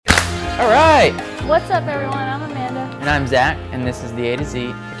All right. What's up, everyone? I'm Amanda. And I'm Zach, and this is the A to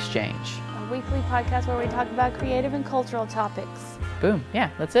Z Exchange. A weekly podcast where we talk about creative and cultural topics. Boom. Yeah,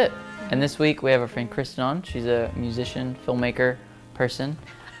 that's it. And this week we have our friend Kristin on. She's a musician, filmmaker, person.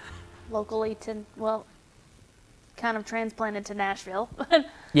 Locally kind of transplanted to Nashville.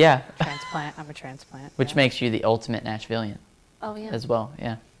 Yeah. I'm a transplant. Which makes you the ultimate Nashvilleian. Oh, yeah. As well,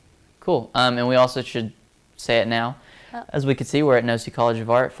 yeah. Cool. And we also should say it now. As we can see, we're at NOC College of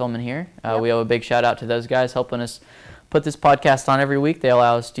Art filming here. Yep. We owe a big shout out to those guys helping us put this podcast on every week. They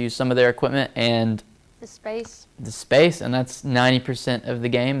allow us to use some of their equipment and The space, and that's 90% of the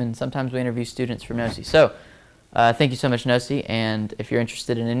game, and sometimes we interview students from NOC. So thank you so much, NOC, and if you're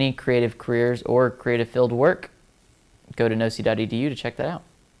interested in any creative careers or creative field work, go to noc.edu to check that out.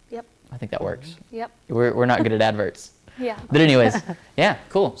 Yep. I think that works. Yep. We're not good at adverts. Yeah. But anyways, yeah,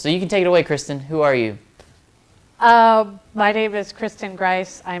 cool. So you can take it away, Kristin. Who are you? My name is Kristin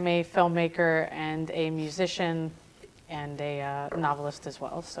Grice. I'm a filmmaker and a musician and a novelist as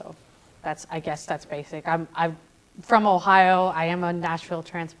well. So I guess that's basic. I'm from Ohio. I am a Nashville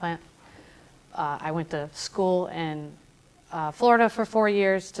transplant. I went to school in Florida for 4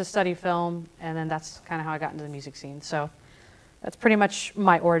 years to study film, and then that's kind of how I got into the music scene. So that's pretty much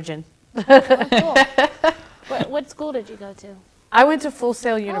my origin. Oh, cool. What school did you go to? I went to Full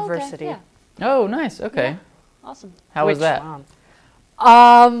Sail University. Oh, okay. Oh, nice. Okay. Yeah. Awesome. How was that?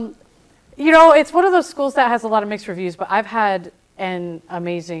 It's one of those schools that has a lot of mixed reviews, but I've had an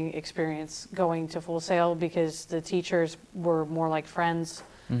amazing experience going to Full Sail because the teachers were more like friends.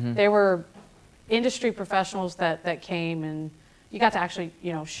 Mm-hmm. They were industry professionals that came, and you got to actually,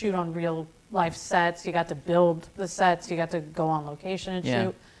 shoot on real life sets. You got to build the sets. You got to go on location and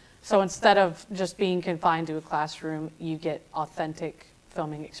shoot. So instead of just being confined to a classroom, you get authentic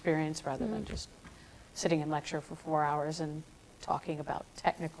filming experience rather than just sitting in lecture for 4 hours and talking about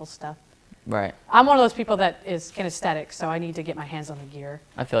technical stuff. Right. I'm one of those people that is kinesthetic, so I need to get my hands on the gear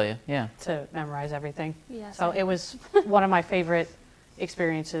I feel you. Yeah. to memorize everything. Yeah, So same. it was one of my favorite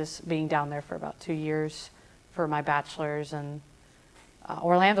experiences being down there for about 2 years for my bachelor's, and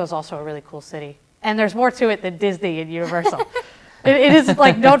Orlando's also a really cool city. And there's more to it than Disney and Universal. It is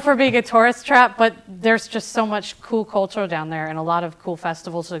like known for being a tourist trap, but there's just so much cool culture down there and a lot of cool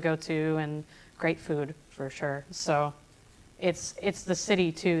festivals to go to and great food for sure. So it's the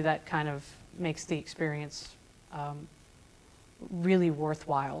city too that kind of makes the experience really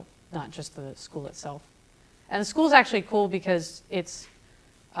worthwhile, not just the school itself. And the school's actually cool because it's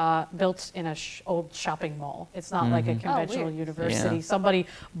built in a old shopping mall. It's not like a conventional university. Yeah. Somebody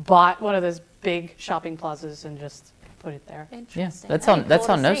bought one of those big shopping plazas and just put it there. Yeah. Interesting. That's That'd how be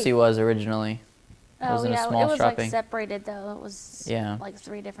cool to NOC see. was originally. It was in a small it was shopping. like separated though. It was Yeah. like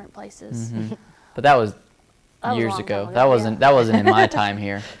 3 different places. Mm-hmm. But that was That was a years long ago. time That wasn't in my time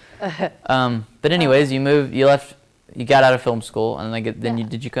here. But anyways, you left, you got out of film school, and Yeah.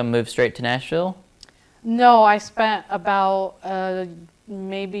 did you come move straight to Nashville? No, I spent about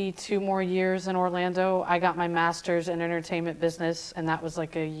maybe 2 more years in Orlando. I got my master's in entertainment business, and that was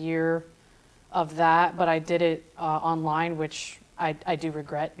like a year of that, but I did it online, which I do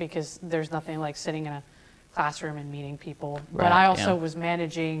regret because there's nothing like sitting in a classroom and meeting people. Right, But I also yeah. was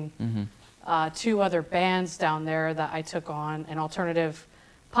managing Mm-hmm. 2 other bands down there that I took on, an alternative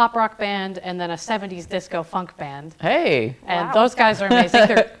pop rock band and then a 70s disco funk band. Hey, And Wow. those guys are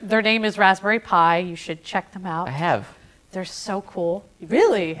amazing. Their name is Raspberry Pi. You should check them out. I have. They're so cool.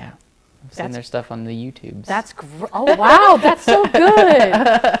 Really? Yeah. I've seen their stuff on the YouTubes. That's oh wow, that's so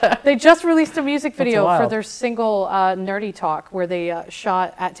good. They just released a music video for wild. their single Nerdy Talk, where they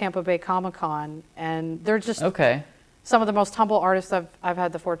shot at Tampa Bay Comic-Con, and they're just okay. some of the most humble artists I've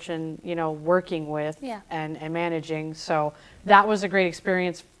had the fortune, working with Yeah. and managing. So that was a great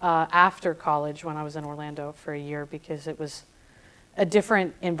experience after college when I was in Orlando for a year, because it was a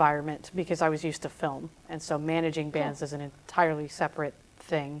different environment because I was used to film, and so managing bands is an entirely separate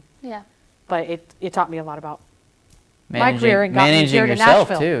thing. Yeah. But it taught me a lot about my career and got me managing here to yourself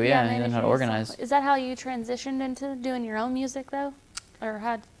Nashville. too. Yeah, you know managing how to yourself. organize. Is that how you transitioned into doing your own music though? Or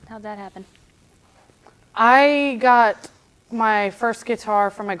how'd that happen? I got my first guitar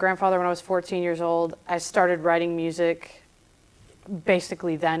from my grandfather when I was 14 years old. I started writing music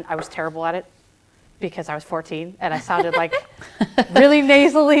basically then. I was terrible at it because I was 14 and I sounded like really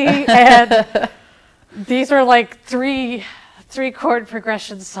nasally, and these were like three chord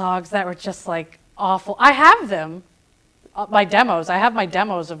progression songs that were just like awful. I have them, my demos. I have my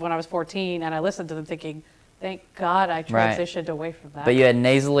demos of when I was 14, and I listened to them thinking, thank God I transitioned away from that. But you had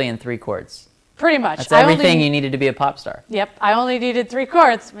nasally and 3 chords. Pretty much. That's everything you needed to be a pop star. Yep. I only needed 3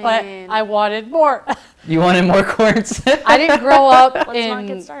 chords, but I wanted more. You wanted more chords? I didn't grow up Let's in... not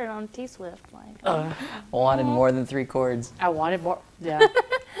get started on T-Swift. Wanted more than 3 chords. I wanted more. Yeah.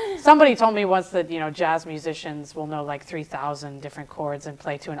 Somebody told me once that, jazz musicians will know like 3,000 different chords and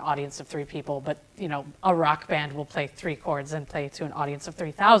play to an audience of 3 people, but, a rock band will play 3 chords and play to an audience of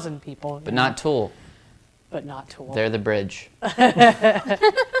 3,000 people. But not Tool. But not Tool. They're the bridge.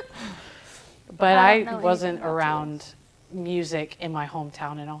 But I I don't know wasn't anything about around music in my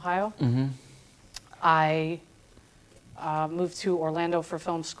hometown in Ohio. Mm-hmm. I moved to Orlando for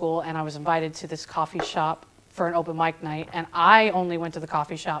film school, and I was invited to this coffee shop for an open mic night. And I only went to the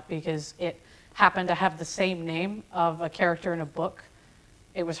coffee shop because it happened to have the same name of a character in a book.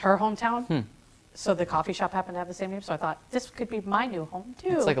 It was her hometown. So the coffee shop happened to have the same name. So I thought, this could be my new home,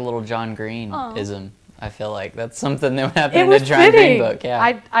 too. It's like a little John Green-ism. Oh. I feel like that's something that would happen It in a was John fitting. Green book.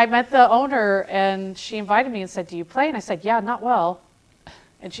 Yeah. I met the owner, and she invited me and said, do you play? And I said, yeah, not well.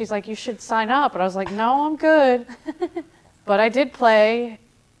 And she's like, you should sign up. And I was like, no, I'm good. But I did play,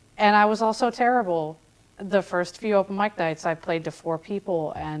 and I was also terrible. The first few open mic nights, I played to 4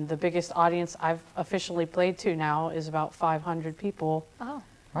 people, and the biggest audience I've officially played to now is about 500 people Oh,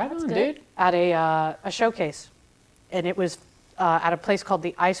 Right that's on, good. dude. at a showcase. And it was at a place called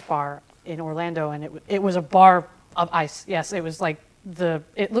the Ice Bar in Orlando, and it was a bar of ice. Yes, it was like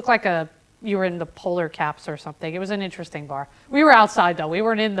it looked like you were in the polar caps or something. It was an interesting bar. We were outside though. We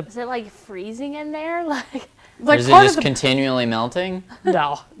weren't in the Is it like freezing in there? Or is it part just of the continually melting?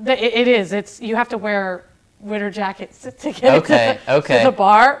 no. It is. It's you have to wear winter jackets to get Okay, to the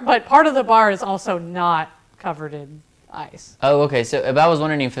bar, but part of the bar is also not covered in ice. Oh, okay. So I was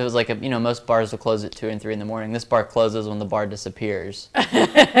wondering if it was like most bars will close at 2 and 3 in the morning. This bar closes when the bar disappears. When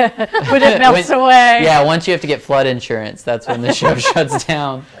it melts away. Yeah, once you have to get flood insurance, that's when the show shuts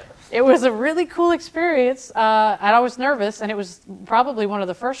down. It was a really cool experience, and I was nervous, and it was probably one of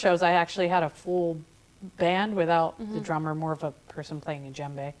the first shows I actually had a full band without the drummer, more of a person playing a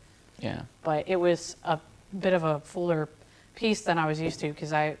djembe. Yeah. But it was a bit of a fuller piece than I was used to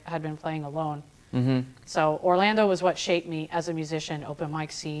because I had been playing alone. Mm-hmm. So Orlando was what shaped me as a musician, open mic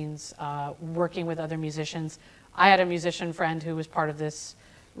scenes, working with other musicians. I had a musician friend who was part of this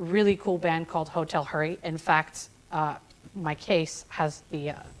really cool band called Hotel Hurry. In fact, my case has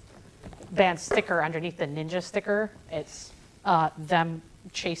the band sticker underneath the ninja sticker. It's them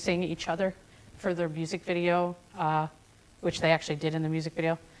chasing each other for their music video, which they actually did in the music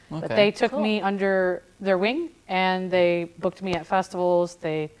video. Okay. But they took Cool. me under their wing, and they booked me at festivals.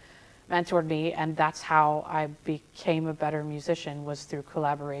 They mentored me, and that's how I became a better musician, was through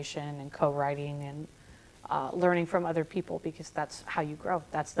collaboration and co-writing and learning from other people, because that's how you grow.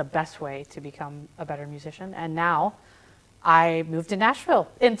 That's the best way to become a better musician. And now I moved to Nashville,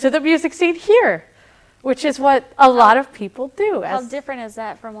 into the music scene here, which is what a lot of people do. How different is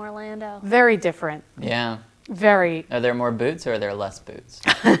that from Orlando? Very different. Yeah. Very. Are there more boots or are there less boots?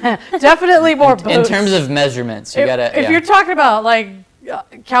 Definitely more boots. In terms of measurements, you gotta. If yeah. you're talking about like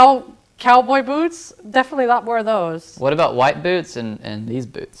cowboy boots, definitely a lot more of those. What about white boots and these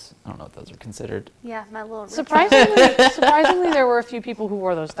boots? I don't know what those are considered. Yeah, my little Surprisingly, there were a few people who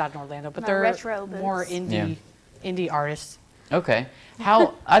wore those down in Orlando, but My they're retro more boots. indie artists. Okay.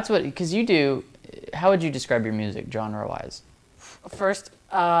 Because you do, how would you describe your music genre-wise? First,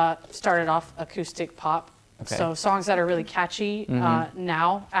 started off acoustic pop. Okay. So songs that are really catchy. Mhm.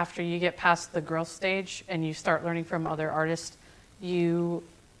 Now, after you get past the growth stage and you start learning from other artists, you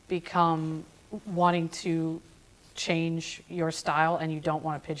become wanting to change your style, and you don't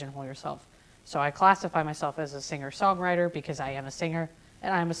want to pigeonhole yourself. So I classify myself as a singer-songwriter because I am a singer,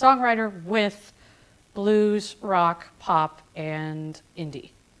 and I'm a songwriter with blues, rock, pop, and indie.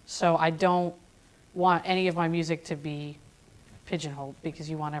 So I don't want any of my music to be pigeonholed,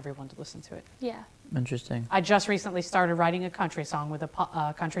 because you want everyone to listen to it. Yeah. Interesting. I just recently started writing a country song with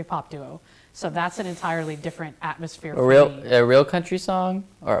a country pop duo. So that's an entirely different atmosphere for me. A real country song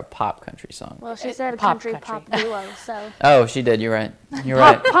or a pop country song? Well, she said Pop country country. pop duo, so Oh, she did. You're right. You're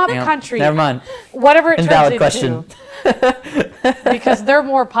Pop- right. pop Yeah. country. Never mind. Whatever it Invalid turns into. Because they're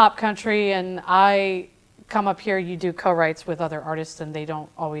more pop country, and I come up here, you do co-writes with other artists, and they don't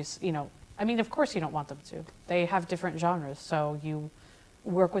always, I mean, of course you don't want them to. They have different genres, so you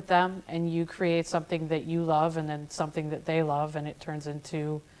work with them and you create something that you love and then something that they love, and it turns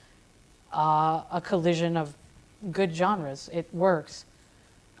into a collision of good genres. It works.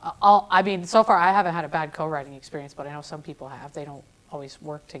 So far I haven't had a bad co-writing experience, but I know some people have. They don't always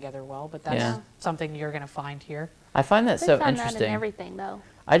work together well, but that's Yeah. something you're going to find here. I find that they so found that in interesting. everything, though.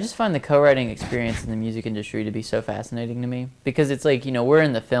 I just find the co-writing experience in the music industry to be so fascinating to me because it's like, we're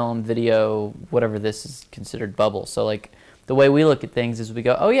in the film, video, whatever this is considered bubble. So like the way we look at things is we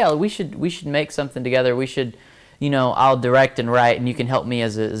go, oh yeah, we should make something together. We should, I'll direct and write and you can help me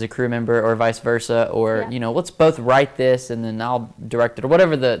as a crew member or vice versa. Or, let's both write this and then I'll direct it or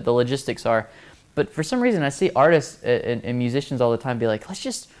whatever the logistics are. But for some reason I see artists and musicians all the time be like,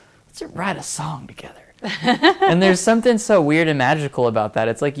 let's write a song together. And there's something so weird and magical about that.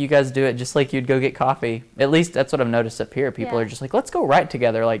 It's like you guys do it just like you'd go get coffee. At least that's what I've noticed up here. People are just like, let's go write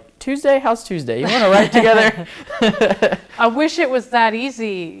together. Like, Tuesday? How's Tuesday? You want to write together? I wish it was that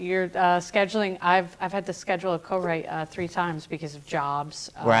easy. You're scheduling. I've had to schedule a co-write 3 times because of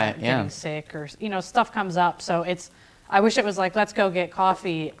jobs, getting sick or stuff comes up. So I wish it was like, let's go get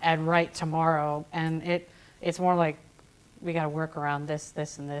coffee and write tomorrow. And it's more like we got to work around this,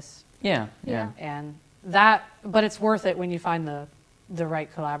 and this. Yeah. And but it's worth it when you find the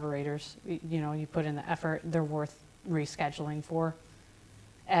right collaborators. You put in the effort, they're worth rescheduling for.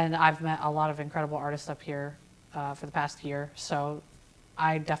 And I've met a lot of incredible artists up here for the past year, so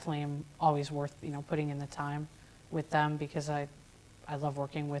I definitely am always worth putting in the time with them because I love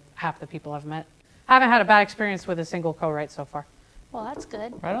working with half the people I've met. Haven't had a bad experience with a single co-write so far. Well, that's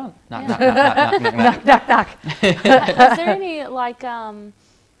good. Right on. Yeah. Knock. Is there any like a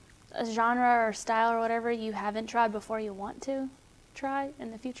genre or style or whatever you haven't tried before you want to try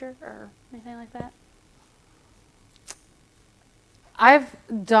in the future or anything like that? I've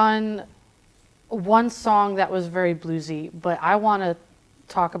done one song that was very bluesy, but I want to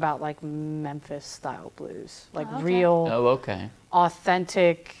talk about like Memphis style blues, like real,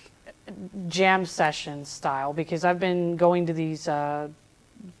 authentic jam session style, because I've been going to these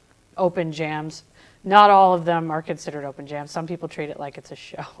open jams. Not all of them are considered open jams. Some people treat it like it's a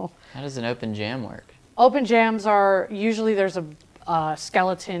show. How does an open jam work? Open jams are usually there's a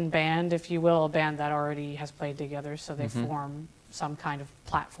skeleton band, if you will, a band that already has played together, so they form some kind of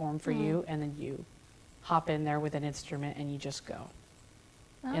platform for you, and then you hop in there with an instrument and you just go.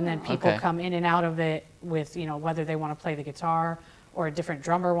 And then people come in and out of it with, whether they want to play the guitar or a different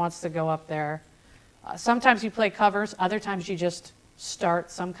drummer wants to go up there. Sometimes you play covers, other times you just start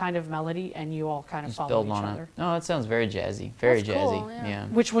some kind of melody and you all kind of follow each other. Oh, that sounds very jazzy. Very That's jazzy. Cool, yeah.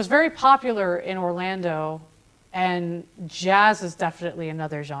 Which was very popular in Orlando, and jazz is definitely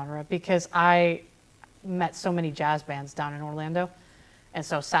another genre because I met so many jazz bands down in Orlando. And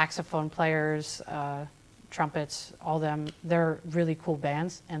so saxophone players, trumpets, all them, they're really cool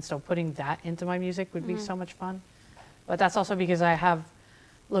bands. And so putting that into my music would be so much fun. But that's also because I have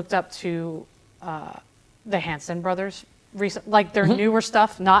looked up to the Hanson brothers. Like their newer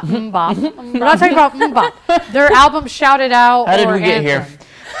stuff, not Mbop. We're not talking about Mbop. Their album Shout It Out. How did we get here?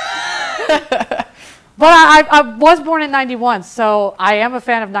 But I was born in '91, so I am a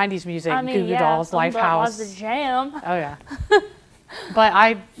fan of '90s music. I mean, Goo Goo Dolls, Lifehouse. Was the jam. Oh yeah.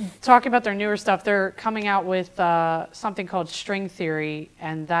 But talking about their newer stuff, they're coming out with something called String Theory,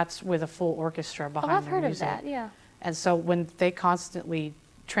 and that's with a full orchestra behind I've their heard music. of that, yeah. And so when they constantly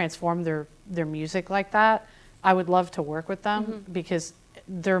transform their music like that, I would love to work with them because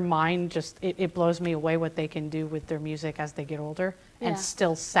their mind just, it blows me away what they can do with their music as they get older and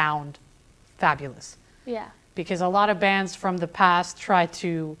still sound fabulous. Yeah. Because a lot of bands from the past try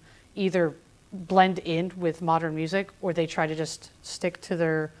to either blend in with modern music or they try to just stick to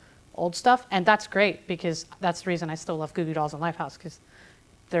their old stuff. And that's great because that's the reason I still love Goo Goo Dolls and Lifehouse, because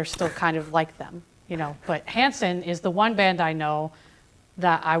they're still kind of like them, But Hanson is the one band I know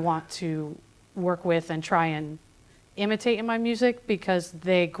that I want to work with and try and imitate in my music because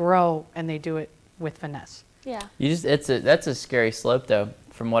they grow and they do it with finesse. Yeah. That's a scary slope though,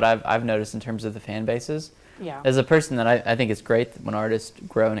 from what I've noticed in terms of the fan bases. Yeah. As a person, that I think it's great when artists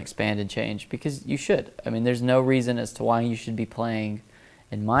grow and expand and change, because you should. I mean, there's no reason as to why you should be playing,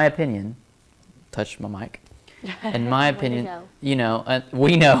 in my opinion, touch my mic. In my opinion, we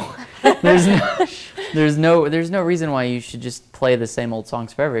know. There's no reason why you should just play the same old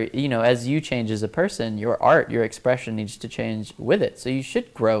songs forever. As you change as a person, your art, your expression needs to change with it. So you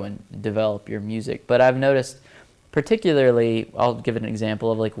should grow and develop your music. But I've noticed, particularly, I'll give an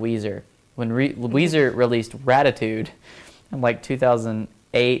example of like Weezer. When Weezer released Ratitude in like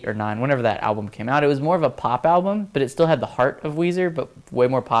 2008 or 9, whenever that album came out, it was more of a pop album, but it still had the heart of Weezer, but way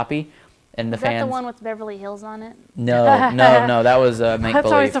more poppy. And the Is fans. that the one with Beverly Hills on it? No, that was Make Believe.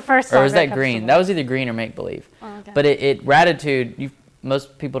 That's always the first song. Or was that comes Green? to That was either Green or Make Believe. Oh, okay. But Ratitude,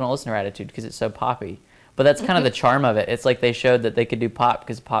 most people don't listen to Ratitude because it's so poppy. But that's kind of the charm of it. It's like they showed that they could do pop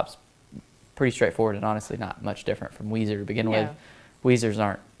because pop's pretty straightforward and honestly not much different from Weezer to begin with. Weezers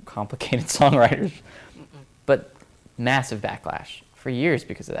aren't complicated songwriters. But massive backlash for years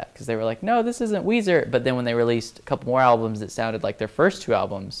because of that. Because they were like, no, this isn't Weezer. But then when they released a couple more albums that sounded like their first 2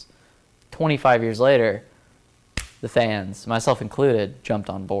 albums, 25 years later, the fans, myself included, jumped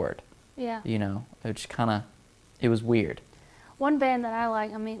on board. Yeah. You know, it just kind of, it was weird. One band that I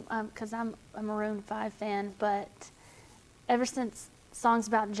like, I mean, because I'm a Maroon 5 fan, but ever since Songs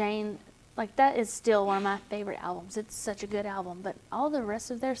About Jane, like that is still one of my favorite albums. It's such a good album, but all the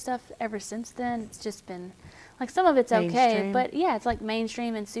rest of their stuff ever since then, it's just been, like some of it's okay, Mainstream. but yeah, it's like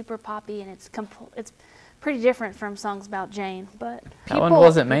mainstream and super poppy, and it's pretty different from Songs About Jane, but That one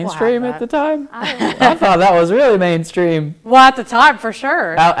wasn't people have mainstream that. at the time. I, I thought that was really mainstream. Well, at the time, for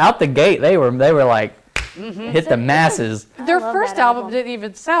sure. Out the gate, they were like, hit the masses. Their love first that album album. didn't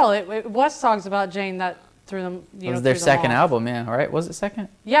even sell. It was Songs About Jane that threw them. It was their second album, yeah, right? Was it second?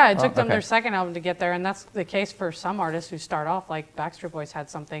 Yeah, it took Oh, them okay. their second album to get there, and that's the case for some artists who start off. Like Backstreet Boys had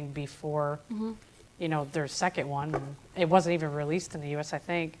something before, their second one. And it wasn't even released in the U.S., I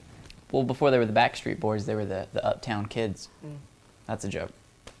think. Well, before they were the Backstreet Boys, they were the Uptown Kids. That's a joke.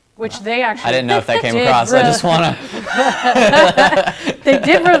 Which they actually I didn't know if that came did across. I just want to. they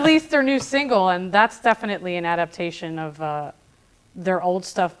did release their new single, and that's definitely an adaptation of their old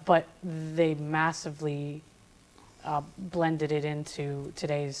stuff, but they massively blended it into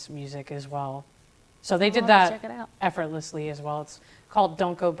today's music as well. So they did I'll have to that check it out. effortlessly as well. It's called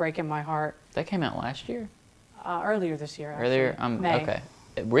Don't Go Breaking My Heart. That came out last year. Earlier this year. Actually. Earlier, May. okay.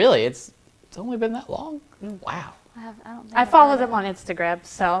 Really, it's only been that long. Wow. I don't think I I've follow heard them it. on Instagram,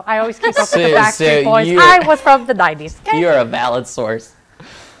 so I always keep up with the So Backstreet Boys. you- I was from the 90s. Okay? You're a valid source.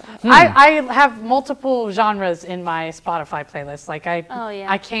 I have multiple genres in my Spotify playlist. Like Oh, yeah.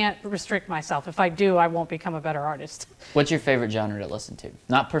 I can't restrict myself. If I do, I won't become a better artist. What's your favorite genre to listen to?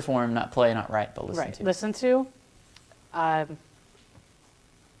 Not perform, not play, not write, but listen to. Listen to.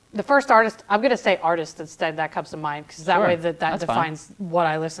 The first artist, I'm going to say artist instead. That comes to mind because that Sure, way that that's fine. defines what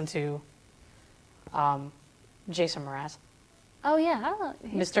I listen to. Jason Mraz, Oh yeah, I don't know.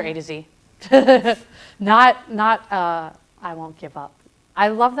 He's Mr. A to Z. not I Won't Give Up. I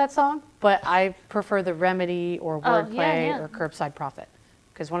love that song, but I prefer the Remedy or Wordplay yeah. or Curbside Prophet.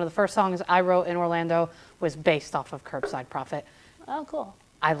 Because one of the first songs I wrote in Orlando was based off of Curbside Prophet. Oh, cool.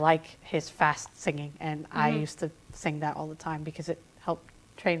 I like his fast singing, and I used to sing that all the time because it helped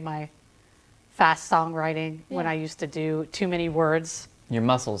train my fast songwriting when Yeah. I used to do too many words. Your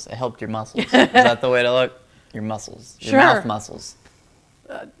muscles. It helped your muscles. Is that the way to look? Your muscles. Your Sure. mouth muscles.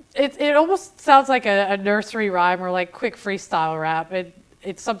 It almost sounds like a nursery rhyme or like quick freestyle rap.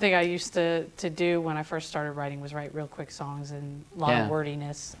 It's something I used to do when I first started writing, was write real quick songs and a lot Yeah. of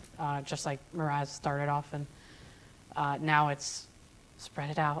wordiness, just like Mraz started off. And now it's spread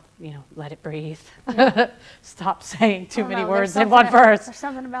it out, let it breathe. Stop saying too I don't many know, words there's in one something- verse. There's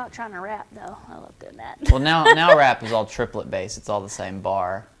something about trying to rap though. I love doing that. Well, now rap is all triplet bass. It's all the same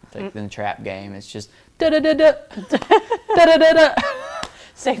bar. Like in the trap game, it's just da da da da da da da da.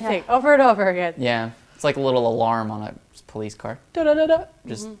 Same thing over and over again. Yeah, it's like a little alarm on a police car. Da da da da.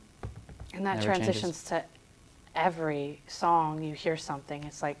 Just And that Never transitions to every song. You hear something,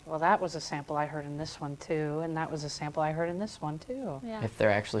 it's like, well, that was a sample I heard in this one too, and that was a sample I heard in this one too. Yeah. if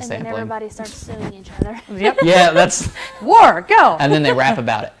they're actually And then sampling. everybody starts suing each other. Yep. Yeah, that's. War, go. And then they rap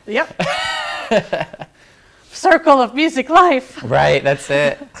about it. Yep. Circle of music life. Right, that's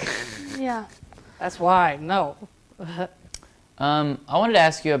it. Yeah. That's why. No. I wanted to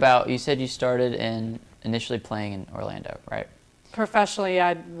ask you about. You said you started initially playing in Orlando, right? Professionally,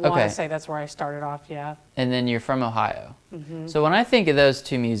 I'd want Okay. to say that's where I started off. Yeah. And then you're from Ohio. So when I think of those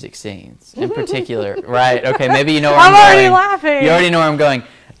two music scenes in particular, right? Okay, maybe you know where I'm, I'm already going. laughing. You already know where I'm going.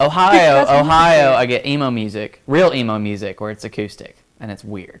 Ohio, Because Ohio, I get emo music, real emo music where it's acoustic and it's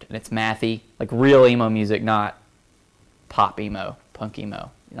weird and it's mathy, like real emo music, not pop emo, punk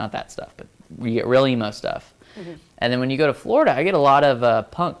emo, not that stuff, but we get real emo stuff. And then when you go to Florida, I get a lot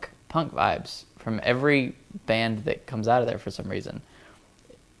of punk vibes from every band that comes out of there for some reason.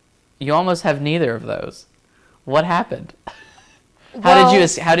 You almost have neither of those. What happened? How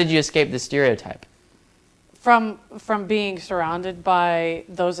did you escape the stereotype? From being surrounded by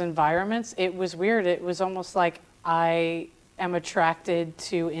those environments, it was weird. It was almost like I am attracted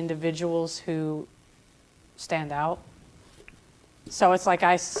to individuals who stand out. So it's like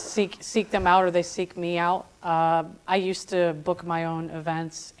I seek them out or they seek me out. I used to book my own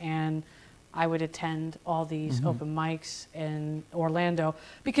events and I would attend all these open mics in Orlando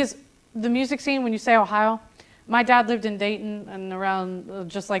because the music scene, when you say Ohio, my dad lived in Dayton and around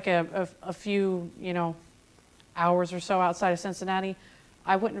just like a few, hours or so outside of Cincinnati.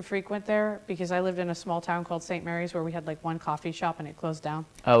 I wouldn't frequent there because I lived in a small town called St. Mary's where we had like one coffee shop and it closed down.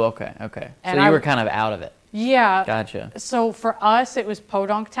 Oh, okay. So And you I- were kind of out of it. Yeah. Gotcha. So for us, it was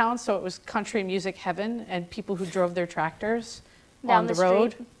Podunk Town, so it was country music heaven and people who drove their tractors Down on the the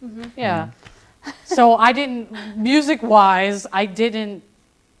road. street. Mm-hmm. Yeah. So I didn't, music-wise, I didn't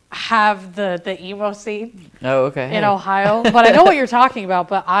have the emo scene Oh, okay. in Ohio. But I know what you're talking about,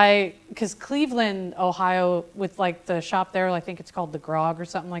 but because Cleveland, Ohio, with like the shop there, I think it's called the Grog or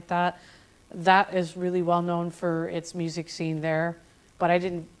something like that, that is really well known for its music scene there. But I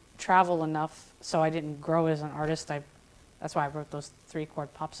didn't travel enough, so I didn't grow as an artist. That's why I wrote those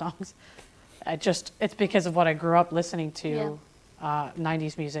 3-chord pop songs. It's because of what I grew up listening to. Yeah.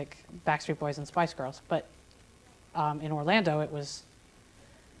 90s music, Backstreet Boys and Spice Girls. But in Orlando,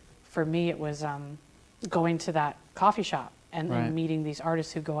 for me, it was going to that coffee shop and Right. meeting these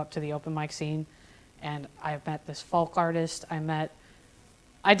artists who go up to the open mic scene. And I met this folk artist.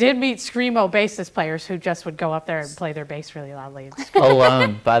 I did meet screamo bassist players who just would go up there and play their bass really loudly and scream.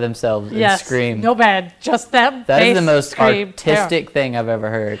 Alone by themselves and scream. No bad, just them. That is bass, the most scream, artistic thing I've ever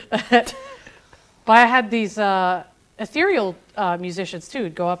heard. But I had these ethereal musicians too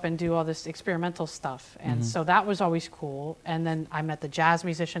who'd go up and do all this experimental stuff, and so that was always cool. And then I met the jazz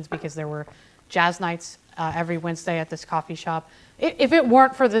musicians because there were jazz nights every Wednesday at this coffee shop. If it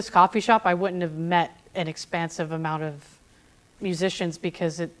weren't for this coffee shop, I wouldn't have met an expansive amount of musicians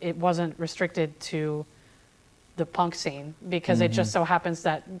because it wasn't restricted to the punk scene, because it just so happens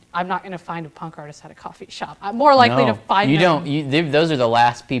that I'm not going to find a punk artist at a coffee shop. I'm more likely to find them. Those are the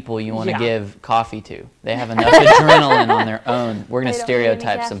last people you want to Yeah. give coffee to. They have enough adrenaline on their own. We're going They to don't need any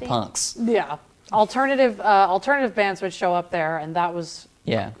stereotype some caffeine. punks. Yeah, alternative bands would show up there, and that was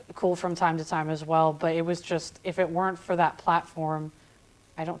Yeah. cool from time to time as well. But it was just, if it weren't for that platform,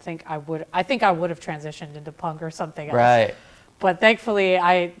 I think I would have transitioned into punk or something else. Right. But thankfully,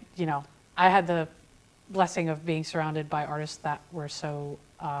 I had the blessing of being surrounded by artists that were so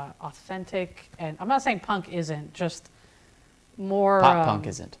authentic. And I'm not saying punk isn't, just more Pop punk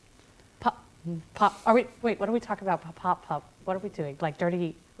isn't. Pop. Wait, what are we talking about? Pop. What are we doing? Like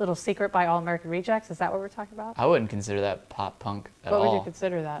Dirty Little Secret by All American Rejects? Is that what we're talking about? I wouldn't consider that pop punk at What would you all.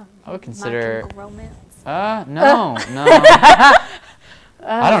 consider that? I would My consider. Chemical Romance. No.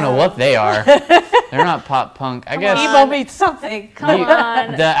 I don't know what they are. They're not pop punk. I guess Emo meets something. Come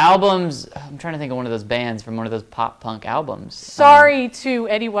on. the albums. I'm trying to think of one of those bands from one of those pop punk albums. Sorry to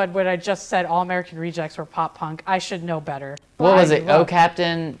anyone when I just said All American Rejects were pop punk. I should know better. What was I it? love- Oh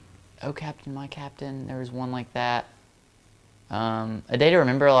Captain, My Captain. There was one like that. A Day to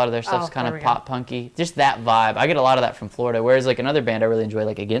Remember. A lot of their stuff's kind there of we go. pop punky. Just that vibe. I get a lot of that from Florida. Whereas like another band I really enjoy,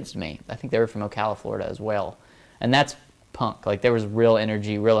 like Against Me. I think they were from Ocala, Florida as well, and that's punk. Like there was real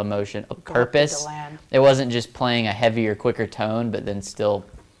energy, real emotion, a Go up to purpose. Deland. It wasn't just playing a heavier, quicker tone, but then still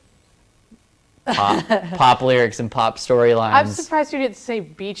pop lyrics and pop storylines. I'm surprised you didn't say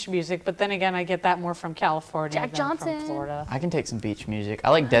beach music, but then again, I get that more from California Jack than Johnson. from Florida. I can take some beach music. I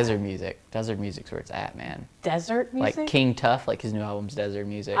like desert music. Desert music's where it's at, man. Desert music? Like King Tuff, like his new album's desert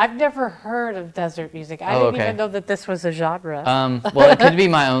music. I've never heard of desert music. I Oh, didn't okay. even know that this was a genre. Well, it could be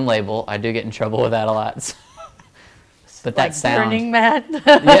my own label. I do get in trouble with that a lot. But that like sound. Burning Man.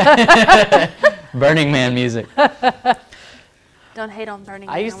 Burning Man music. Don't hate on Burning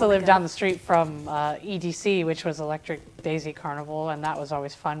I Man, used to wanna live go. down the street from EDC, which was Electric Daisy Carnival, and that was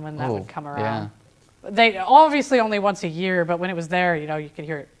always fun when that Oh, would come yeah. around. They obviously only once a year, but when it was there, you could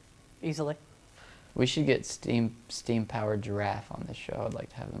hear it easily. We should get steam powered giraffe on this show. I'd like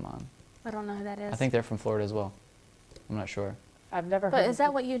to have them on. I don't know who that is. I think they're from Florida as well. I'm not sure. I've never But heard is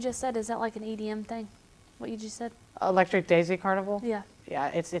that what you just said? Is that like an EDM thing? What you just said? Electric Daisy Carnival? Yeah. Yeah,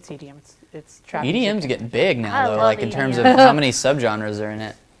 it's EDM. It's trap EDM's music. getting big I now, though. love Like in terms of EDM. how many subgenres are in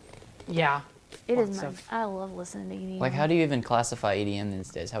it. Yeah. It is Lots my. of- I love listening to EDM. Like, how do you even classify EDM these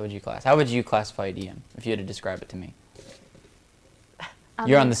days? How would you classify EDM if you had to describe it to me? I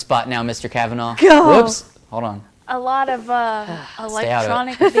You're mean, on the spot now, Mr. Kavanaugh. Go! Whoops. Hold on. a lot of out of it.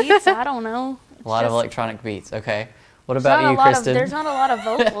 electronic beats. I don't know. A lot of Just- electronic beats. Okay. What there's about not a you, lot of- Kristen? There's not a lot of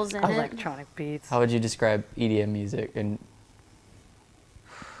vocals in it. Electronic beats. How would you describe EDM music? And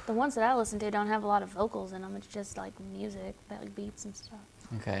The ones that I listen to don't have a lot of vocals in them. It's just like music, like beats and stuff.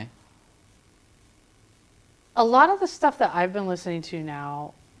 okay. A lot of the stuff that I've been listening to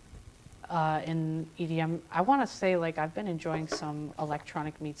now in EDM, I want to say like I've been enjoying some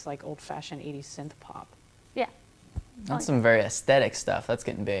electronic meets like old-fashioned 80s synth pop. Yeah. That's some very aesthetic stuff. That's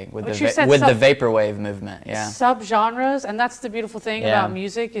getting big with But the you said with the sub- vaporwave movement. Yeah. Subgenres, and that's the beautiful thing Yeah. about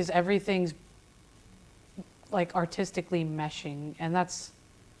music is everything's like artistically meshing, and that's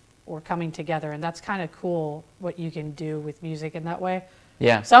or coming together, and that's kind of cool what you can do with music in that way.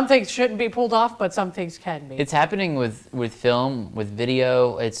 Yeah. Some things shouldn't be pulled off, but some things can be. It's happening with film, with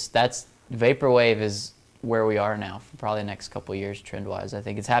video. That's vaporwave is where we are now for probably the next couple of years trend-wise. I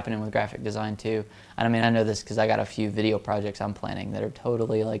think it's happening with graphic design too. And I mean, I know this because I got a few video projects I'm planning that are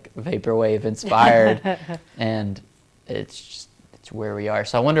totally like vaporwave inspired, and it's where we are.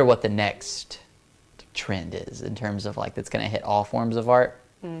 So I wonder what the next trend is in terms of like that's going to hit all forms of art.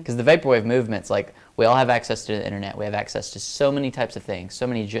 Because the vaporwave movement's like, we all have access to the internet, we have access to so many types of things, so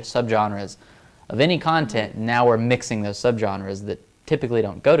many subgenres of any content. Now we're mixing those subgenres that typically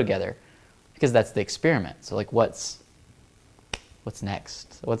don't go together, because that's the experiment. So like, what's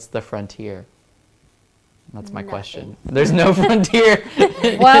next? What's the frontier? That's my question. There's no frontier.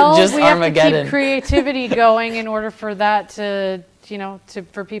 Well, just we Armageddon. have to keep creativity going in order for that to,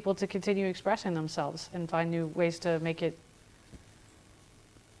 for people to continue expressing themselves and find new ways to make it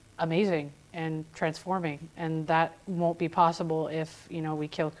amazing and transforming. And that won't be possible if, we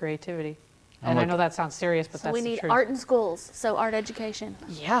kill creativity. And I know that sounds serious, but So that's we the need truth. art in schools, so art education.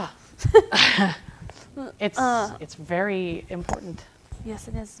 Yeah. It's very important. Yes,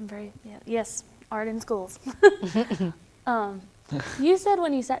 it is yes, art in schools. You said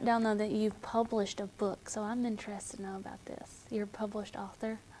when you sat down though that you published a book, so I'm interested to know about this. You're a published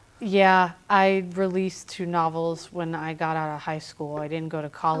author. Yeah, I released 2 novels when I got out of high school. I didn't go to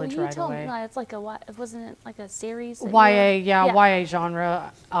college you right told away. me it's like wasn't it like a series? that you YA, were- YA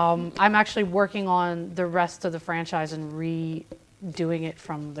genre. I'm actually working on the rest of the franchise and redoing it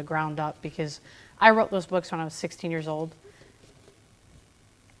from the ground up, because I wrote those books when I was 16 years old.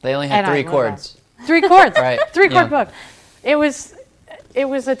 They only had And I 3 love chords. 3 chords, Right, 3 chord yeah. book. It was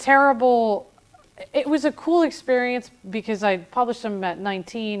a terrible. It was a cool experience because I published them at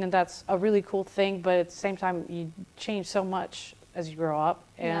 19, and that's a really cool thing. But at the same time, you change so much as you grow up,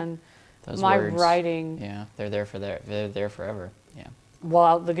 and Those my words, writing. Yeah, they're there forever. Yeah.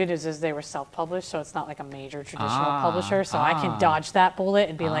 Well, the good news is they were self-published, so it's not like a major traditional publisher. So I can dodge that bullet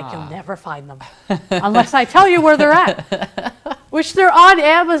and be like, you'll never find them unless I tell you where they're at, which they're on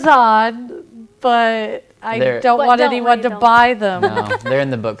Amazon, but I don't But want don't anyone read to them. buy them. No, they're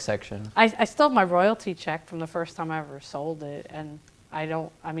in the book section. I still have my royalty check from the first time I ever sold it, and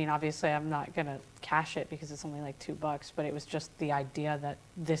obviously I'm not going to cash it because it's only like $2, but it was just the idea that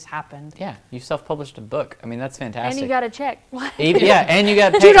this happened. Yeah, you self-published a book. I mean, that's fantastic. And you got a check. And you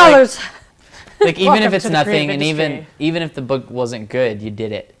got paid. $2. Like even Welcome if it's to the creative nothing, and industry. even if the book wasn't good, you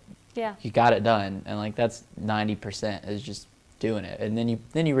did it. Yeah. You got it done, and like that's 90% is just doing it, and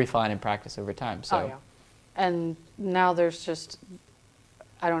then you refine and practice over time. So. Oh, yeah. And now there's just,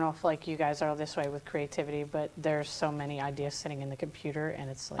 I don't know if like you guys are this way with creativity, but there's so many ideas sitting in the computer, and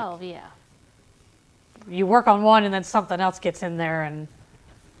it's like Oh yeah. you work on one and then something else gets in there, and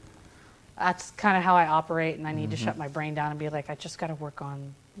that's kind of how I operate. And I need to shut my brain down and be like, I just got to work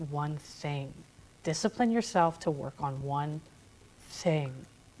on one thing. Discipline yourself to work on one thing.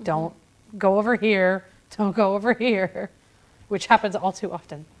 Don't go over here. Don't go over here, which happens all too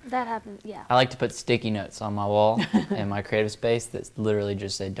often. That happened. Yeah. I like to put sticky notes on my wall in my creative space that literally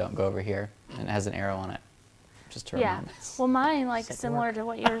just say "Don't go over here" and it has an arrow on it, just to Yeah. remind me. Well, mine, like Set to similar work. to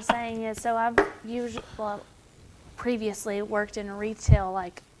what you were saying, is so I've previously worked in retail.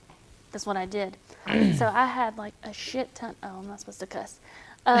 Like that's what I did. So I had like a shit ton. Oh, I'm not supposed to cuss.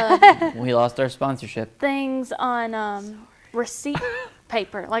 We lost our sponsorship. Things on receipt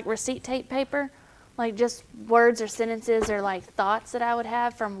paper, like receipt tape paper, like just words or sentences or like thoughts that I would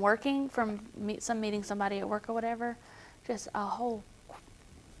have from working, from meeting somebody at work or whatever. Just a whole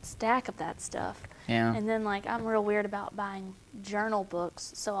stack of that stuff. Yeah. And then like I'm real weird about buying journal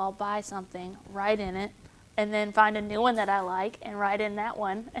books, so I'll buy something, write in it, and then find a new one that I like and write in that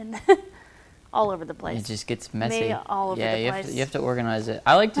one, and all over the place. It just gets messy. Me all over yeah, the you place. have to organize it.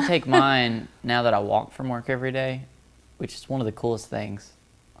 I like to take mine now that I walk from work every day, which is one of the coolest things.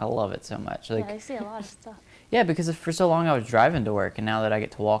 I love it so much. Like, yeah, I see a lot of stuff. yeah, because for so long I was driving to work, and now that I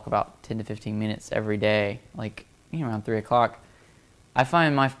get to walk about 10 to 15 minutes every day, like around 3 o'clock, I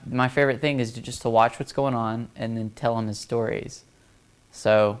find my favorite thing is just to watch what's going on and then tell them his stories.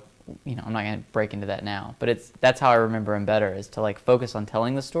 So, I'm not going to break into that now, but that's how I remember him better, is to like focus on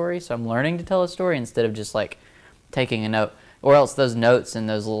telling the story. So I'm learning to tell a story instead of just like taking a note, or else those notes and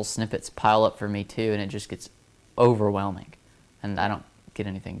those little snippets pile up for me too, and it just gets overwhelming, and I don't get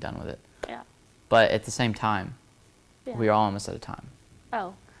anything done with it. Yeah. But at the same time, Yeah. we are almost out of time.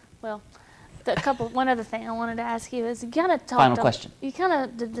 Oh, well, one other thing I wanted to ask you is you kind of talked. Final question. You kind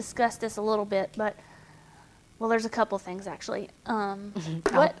of discussed this a little bit, but there's a couple things actually. I'll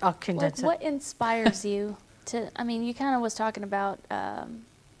condense it. What inspires you to? I mean, you kind of was talking about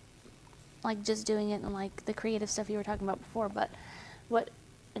like just doing it and like the creative stuff you were talking about before, but what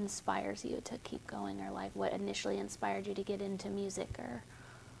inspires you to keep going, or like what initially inspired you to get into music, or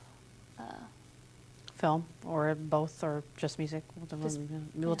film, or both, or just music.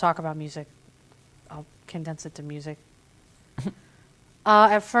 We'll yeah. talk about music. I'll condense it to music.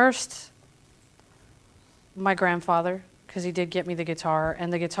 At first, my grandfather, because he did get me the guitar,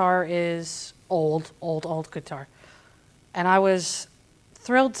 and the guitar is old guitar. And I was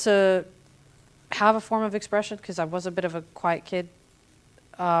thrilled to have a form of expression, because I was a bit of a quiet kid.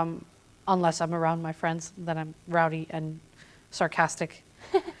 Unless I'm around my friends, then I'm rowdy and sarcastic.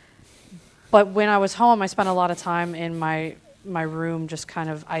 But when I was home, I spent a lot of time in my room just kind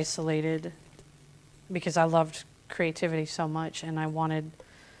of isolated, because I loved creativity so much and I wanted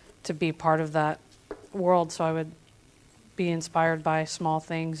to be part of that world, so I would be inspired by small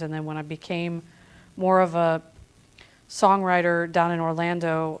things. And then when I became more of a songwriter down in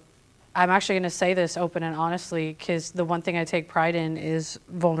Orlando, I'm actually going to say this open and honestly, because the one thing I take pride in is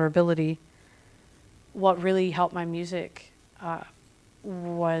vulnerability. What really helped my music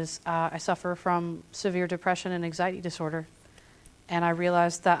was I suffer from severe depression and anxiety disorder. And I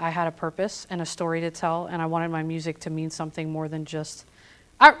realized that I had a purpose and a story to tell, and I wanted my music to mean something more than just...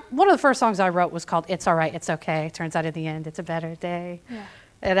 one of the first songs I wrote was called It's All Right, It's Okay. Turns out in the end, it's a better day. Yeah.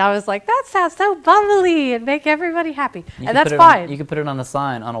 And I was like, that sounds so bubbly and make everybody happy. And that's fine. You could put it on the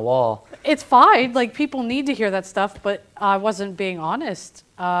sign on a wall. It's fine. Like, people need to hear that stuff, but I wasn't being honest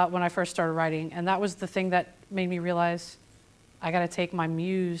when I first started writing. And that was the thing that made me realize I got to take my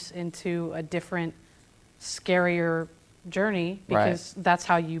muse into a different, scarier journey, because that's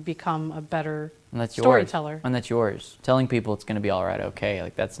how you become a better storyteller. And that's yours. Telling people it's going to be all right, okay,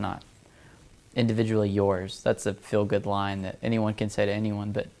 like that's not individually yours. That's a feel-good line that anyone can say to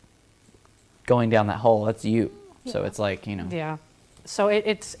anyone, but going down that hole, that's you. Yeah. So it's like, you know. Yeah. So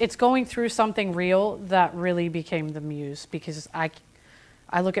it's going through something real that really became the muse, because I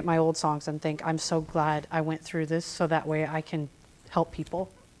look at my old songs and think, I'm so glad I went through this, so that way I can help people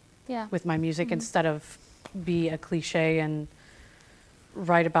with my music instead of be a cliche and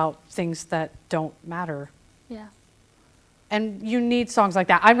write about things that don't matter. Yeah. And you need songs like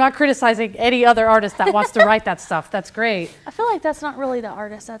that. I'm not criticizing any other artist that wants to write that stuff. That's great. I feel like that's not really the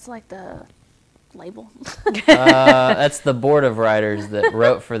artist. That's like the label. That's the board of writers that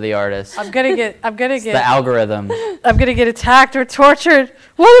wrote for the artist. I'm gonna get the algorithm. I'm gonna get attacked or tortured.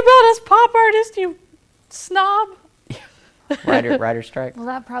 What about us pop artists, you snob? Writer strike. Well,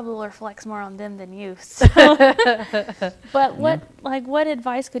 that probably reflects more on them than you. So. But what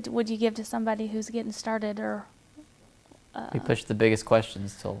advice would you give to somebody who's getting started, or? We push the biggest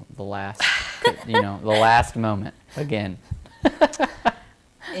questions till the last, the last moment again.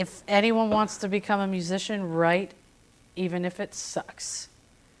 If anyone wants to become a musician, write, even if it sucks.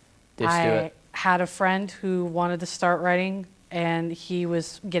 Just do it. I had a friend who wanted to start writing, and he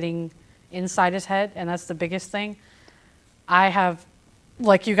was getting inside his head, and that's the biggest thing. I have,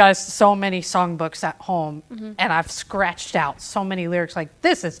 like you guys, so many songbooks at home, and I've scratched out so many lyrics like,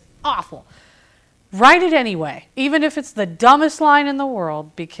 this is awful. Write it anyway, even if it's the dumbest line in the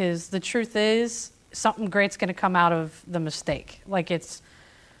world, because the truth is, something great's going to come out of the mistake. Like, it's...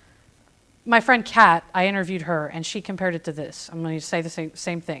 My friend Kat, I interviewed her, and she compared it to this. I'm going to say the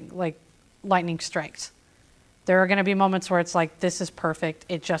same thing, like lightning strikes. There are going to be moments where it's like, this is perfect,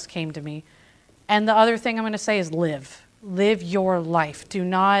 it just came to me. And the other thing I'm going to say is live. Live your life. Do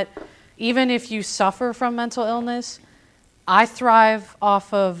not, even if you suffer from mental illness, I thrive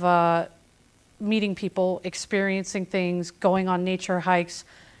off of meeting people, experiencing things, going on nature hikes.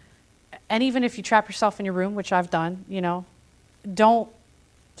 And even if you trap yourself in your room, which I've done, don't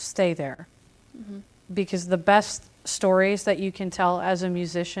stay there. Because the best stories that you can tell as a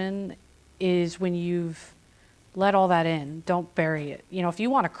musician is when you've let all that in. Don't bury it. If you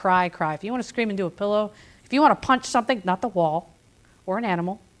want to cry, cry. If you want to scream into a pillow, if you want to punch something, not the wall or an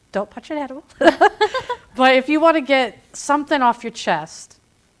animal, don't punch an animal. But if you want to get something off your chest,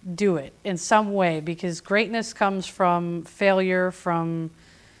 do it in some way, because greatness comes from failure, from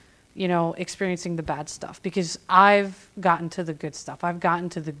experiencing the bad stuff, because I've gotten to the good stuff. I've gotten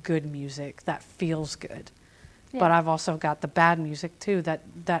to the good music that feels good. Yeah. But I've also got the bad music too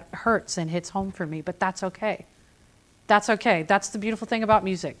that hurts and hits home for me, but that's okay. That's okay. That's the beautiful thing about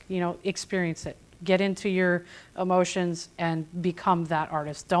music. Experience it. Get into your emotions and become that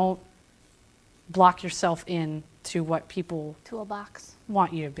artist. Don't block yourself in to what people to a box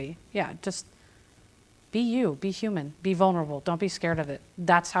want you to be. Yeah, just be you, be human, be vulnerable. Don't be scared of it.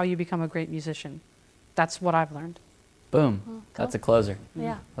 That's how you become a great musician. That's what I've learned. Boom. Cool. That's a closer.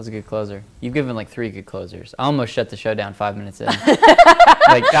 Yeah. That was a good closer. You've given like 3 good closers. I almost shut the show down 5 minutes in.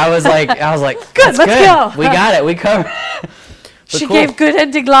 I was like, good, let's go. We got it. We covered. She gave good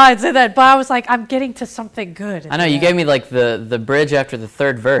ending lines in that, but I was like, I'm getting to something good. I know, you gave me like the bridge after the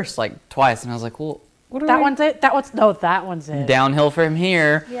 3rd verse like twice, and I was like, well, That one's it? That one's it. Downhill from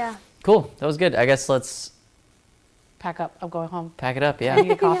here. Yeah. Cool. That was good. I guess let's Pack up. I'm going home. pack it up. I Yeah.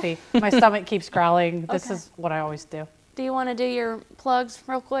 need a coffee. My stomach keeps growling. This Okay. is what I always do. Do you want to do your plugs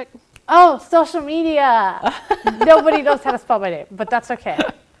real quick? Oh, social media. Nobody knows how to spell my name, but that's okay.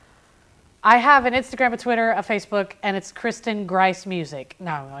 I have an Instagram, a Twitter, a Facebook, and it's Kristin Grice Music.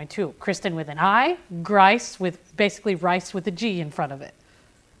 Now I'm going to Kristin with an I, Grice with basically rice with a G in front of it.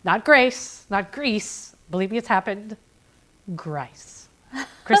 Not Grace, not Grice. Believe me, it's happened. Grice.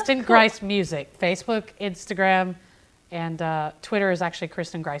 Kristin Grice Music. Facebook, Instagram, and Twitter is actually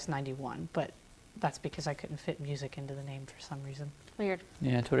Kristin Grice 91, but that's because I couldn't fit music into the name for some reason. Weird.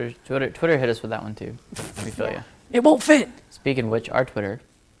 Yeah. Twitter hit us with that one too. We feel Yeah. you. It won't fit. Speaking of which, our Twitter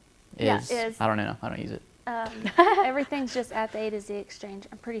Yeah, is. is- I don't know. I don't use it. Everything's just at the A to Z Exchange.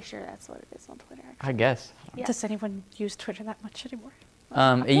 I'm pretty sure that's what it is on Twitter. Actually. I guess. Yeah. Does anyone use Twitter that much anymore?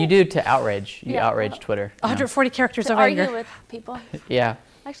 You do to outrage. You Yeah. outrage Twitter. Yeah. 140 characters To of argue anger. with people. Yeah.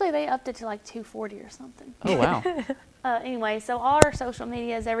 Actually, they upped it to like 240 or something. Oh wow. Anyway, so all our social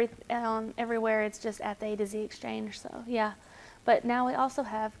media is everywhere. It's just at the A to Z Exchange. So yeah, but now we also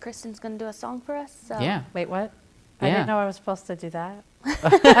have Kristin's going to do a song for us. So Yeah. Wait, what? I Yeah. didn't know I was supposed to do that.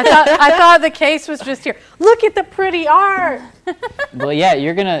 I thought the case was just here. Look at the pretty art. Well, yeah.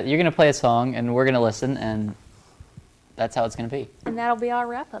 You're gonna play a song, and we're gonna listen, and that's how it's gonna be. And that'll be our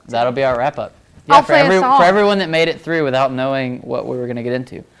wrap up. That'll be our wrap up. I'll play a song. For everyone that made it through without knowing what we were gonna get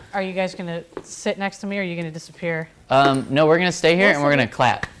into. Are you guys gonna sit next to me, or are you gonna disappear? No, we're gonna stay here and we're gonna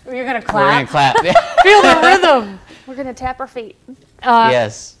clap. You're gonna We're gonna clap. clap. Feel the rhythm. We're going to tap our feet.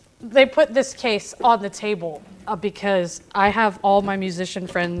 Yes. They put this case on the table because I have all my musician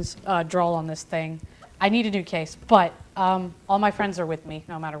friends draw on this thing. I need a new case, but all my friends are with me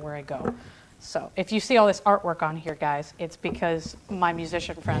no matter where I go. So if you see all this artwork on here, guys, it's because my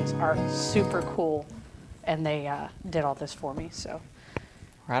musician friends are super cool, and they did all this for me. So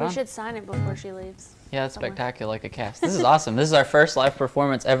Right We on. should sign it before she leaves. Yeah, that's somewhere. spectacular, like a cast. This is awesome. This is our first live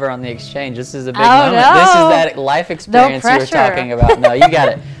performance ever on the Exchange. This is a big Oh, moment. This is no. that life experience you were pressure. talking about. No, you got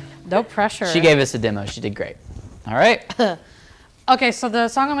it. no pressure. She gave us a demo. She did great. All right. Okay, so the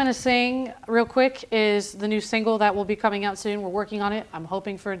song I'm going to sing real quick is the new single that will be coming out soon. We're working on it. I'm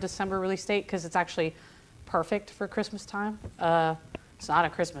hoping for a December release date because it's actually perfect for Christmas time. It's not a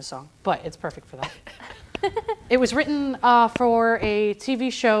Christmas song, but it's perfect for that. It was written for a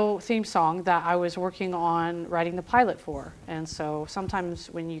TV show theme song that I was working on writing the pilot for. And so sometimes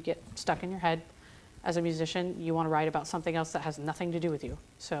when you get stuck in your head as a musician, you want to write about something else that has nothing to do with you.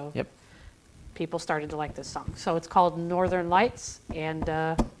 So Yep. people started to like this song. So it's called Northern Lights, and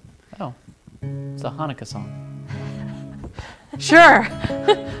Oh, it's a Hanukkah song. sure,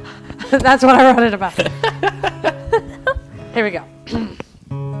 that's what I wrote it about. Here we go.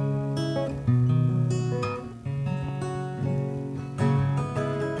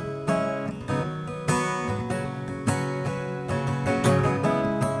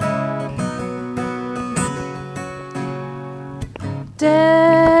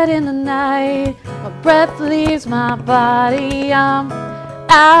 Dead in the night, my breath leaves my body. I'm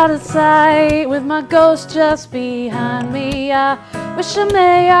out of sight with my ghost just behind me. I wish I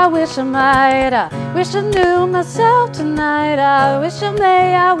may, I wish I might. I wish I knew myself tonight. I wish I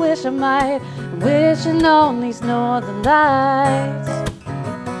may, I wish I might. I'm wishing on these northern lights.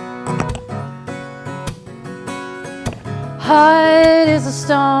 Hard as a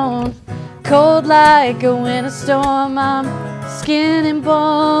stone, cold like a winter storm. I'm skin and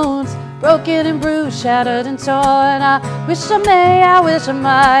bones, broken and bruised, shattered and torn. I wish I may, I wish I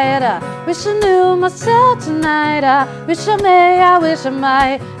might. I wish I knew myself tonight. I wish I may, I wish I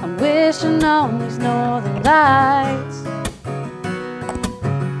might. I'm wishing on these northern lights.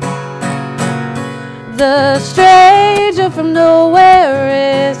 The stranger from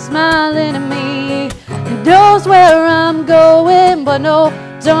nowhere is smiling at me. He knows where I'm going, but no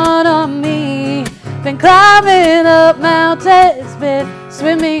dawn on me. Been climbing up mountains, been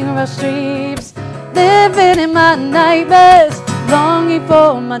swimming rough streams, living in my nightmares, longing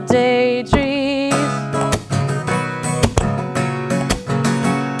for my daydreams.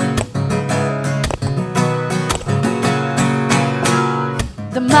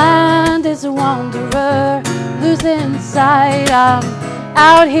 The mind is a wanderer, losing sight. I'm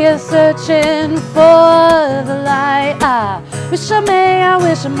out here searching for the light. I wish I may, I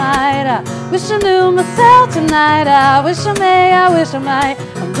wish I might. I wish I knew myself tonight. I wish I may, I wish I might.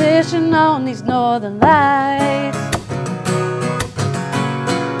 I'm wishing on these northern lights.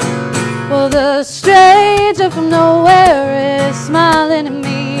 Well, the stranger from nowhere is smiling at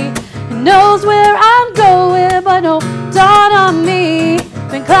me. He knows where I'm going, but no dawn on me.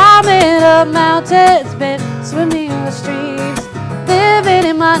 Been climbing up mountains, been swimming the streets, living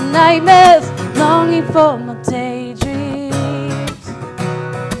in my nightmares, longing for my daydreams.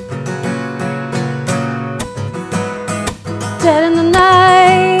 Dead in the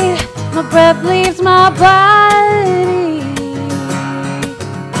night, my breath leaves my body.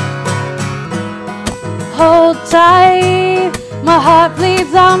 Hold tight, my heart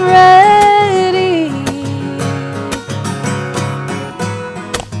bleeds, I'm ready.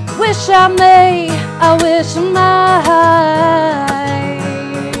 Wish I may, I wish I might.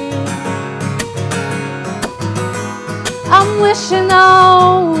 I'm wishing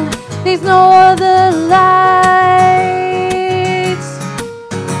on these northern lights.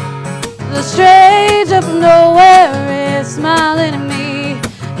 The stranger from nowhere is smiling at me.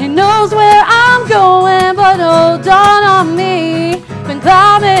 He knows where I'm going, but hold on me. Been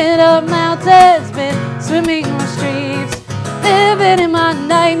climbing up mountains, been swimming on streets, living in my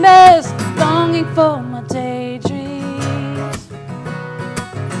nightmares, longing for my daydreams.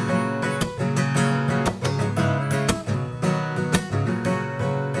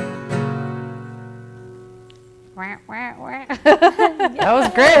 That was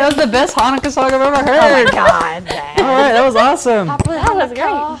great. That was the best Hanukkah song I've ever heard. Oh my God. All right, that was awesome. That was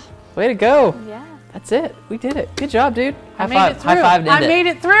great. Way to go. Yeah. That's it. We did it. Good job, dude. High I made five. it High through. five. I made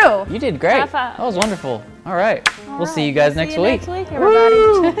it through. You did great. High five. That was wonderful. All right. We'll see you guys next See you week. next week,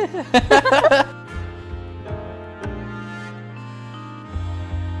 everybody.